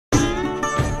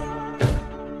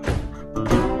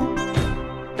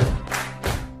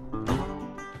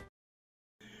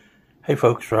Hey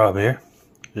folks, Rob here.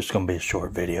 Just gonna be a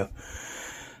short video.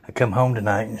 I come home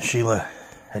tonight and Sheila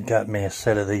had got me a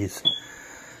set of these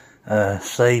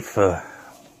safe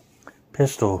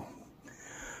pistol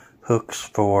hooks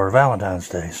for Valentine's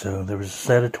Day. So there was a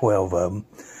set of 12 of them,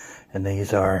 and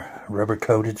these are rubber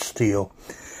coated steel.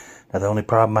 Now the only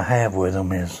problem I have with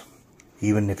them is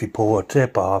even if you pull a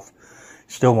tip off,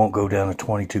 it still won't go down a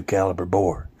 22 caliber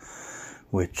bore,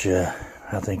 which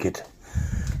I think it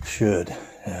should.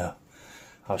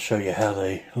 I'll show you how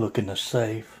they look in the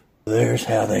safe. There's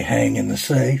how they hang in the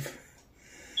safe.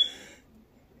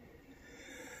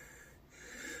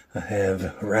 I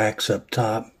have racks up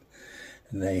top,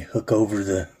 and they hook over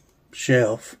the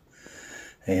shelf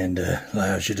and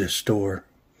allows you to store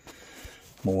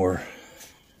more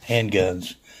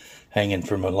handguns hanging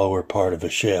from a lower part of a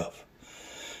shelf.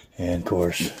 And of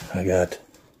course I got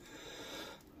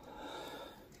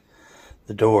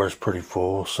the doors pretty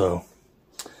full, so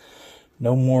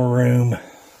no more room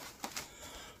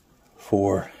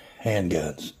for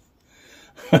handguns.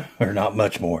 Or not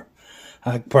much more.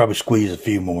 I could probably squeeze a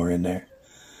few more in there.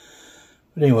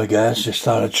 But anyway guys, just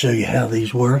thought I'd show you how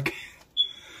these work.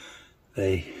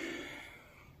 They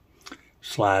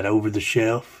slide over the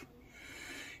shelf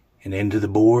and into the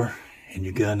bore, and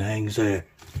your gun hangs there.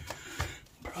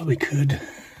 Probably could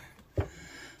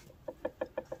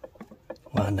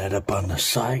line that up on the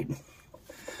sight.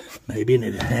 Maybe, and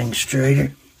it hangs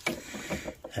straighter.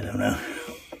 I don't know.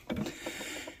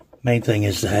 Main thing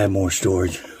is to have more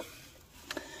storage.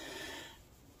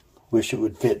 Wish it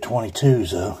would fit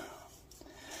 22s though.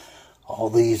 All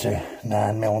these are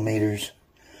 9mm,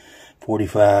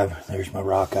 45. There's my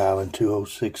Rock Island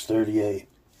 206-38.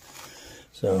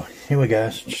 So anyway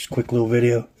guys, just a quick little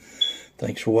video.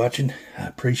 Thanks for watching. I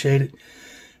appreciate it.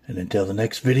 And until the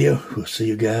next video, we'll see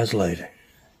you guys later.